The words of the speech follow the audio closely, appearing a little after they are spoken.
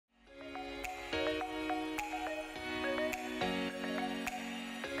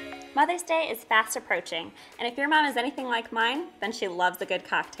Mother's Day is fast approaching, and if your mom is anything like mine, then she loves a good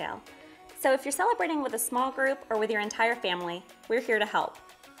cocktail. So if you're celebrating with a small group or with your entire family, we're here to help.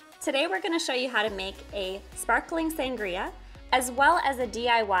 Today we're going to show you how to make a sparkling sangria, as well as a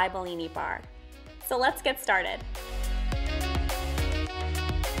DIY Bellini bar. So let's get started.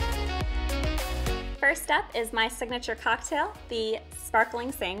 First up is my signature cocktail, the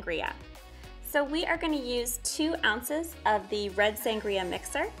sparkling sangria. So we are going to use 2 ounces of the red sangria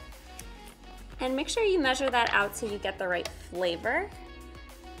mixer. And make sure you measure that out so you get the right flavor.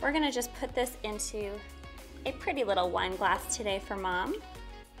 We're going to just put this into a pretty little wine glass today for Mom.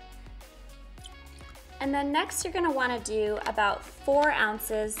 And then next you're going to want to do about 4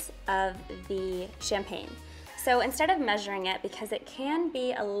 ounces of the champagne. So instead of measuring it, because it can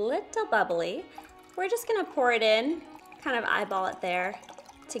be a little bubbly, we're just going to pour it in, kind of eyeball it there,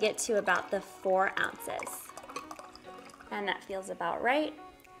 to get to about the 4 ounces. And that feels about right.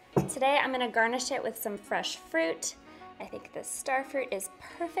 Today I'm going to garnish it with some fresh fruit. I think this star fruit is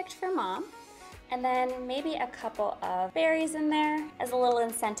perfect for Mom. And then maybe a couple of berries in there as a little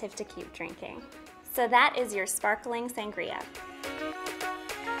incentive to keep drinking. So that is your sparkling sangria.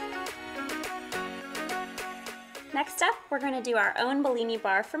 Next up, we're going to do our own Bellini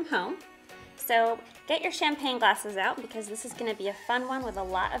bar from home. So get your champagne glasses out because this is going to be a fun one with a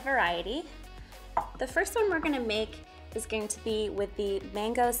lot of variety. The first one we're going to make is going to be with the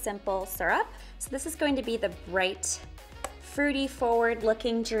mango simple syrup. So this is going to be the bright, fruity forward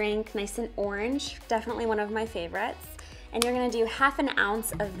looking drink, nice and orange, definitely one of my favorites. And you're going to do half an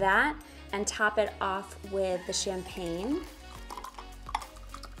ounce of that and top it off with the champagne.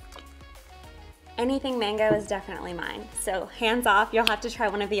 Anything mango is definitely mine, so hands off, you'll have to try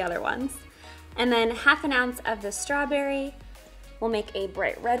one of the other ones. And then half an ounce of the strawberry. We'll make a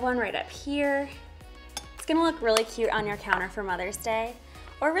bright red one right up here. It's gonna look really cute on your counter for Mother's Day,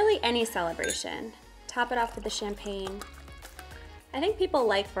 or really any celebration. Top it off with the champagne. I think people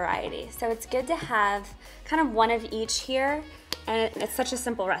like variety, so it's good to have kind of one of each here, and it's such a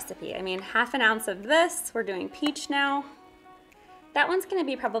simple recipe. I mean, half an ounce of this, we're doing peach now. That one's gonna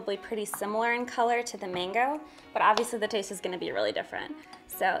be probably pretty similar in color to the mango, but obviously the taste is gonna be really different.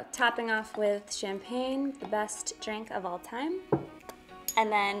 So topping off with champagne, the best drink of all time. And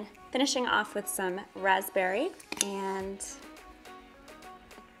then finishing off with some raspberry, and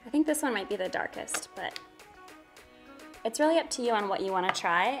I think this one might be the darkest, but it's really up to you on what you want to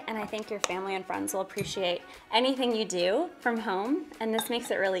try, and I think your family and friends will appreciate anything you do from home, and this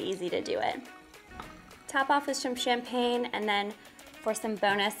makes it really easy to do it. Top off with some champagne, and then for some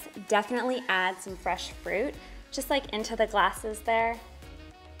bonus, definitely add some fresh fruit, just like into the glasses there.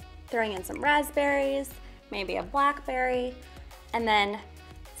 Throwing in some raspberries, maybe a blackberry, and then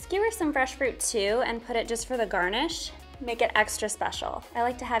skewer some fresh fruit too and put it just for the garnish. Make it extra special. I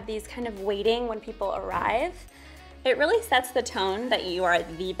like to have these kind of waiting when people arrive. It really sets the tone that you are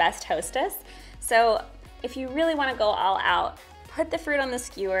the best hostess. So if you really want to go all out, put the fruit on the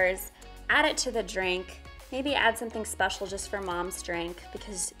skewers, add it to the drink, maybe add something special just for Mom's drink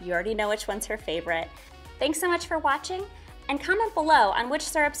because you already know which one's her favorite. Thanks so much for watching, and comment below on which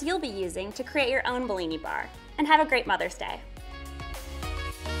syrups you'll be using to create your own Bellini bar. And have a great Mother's Day.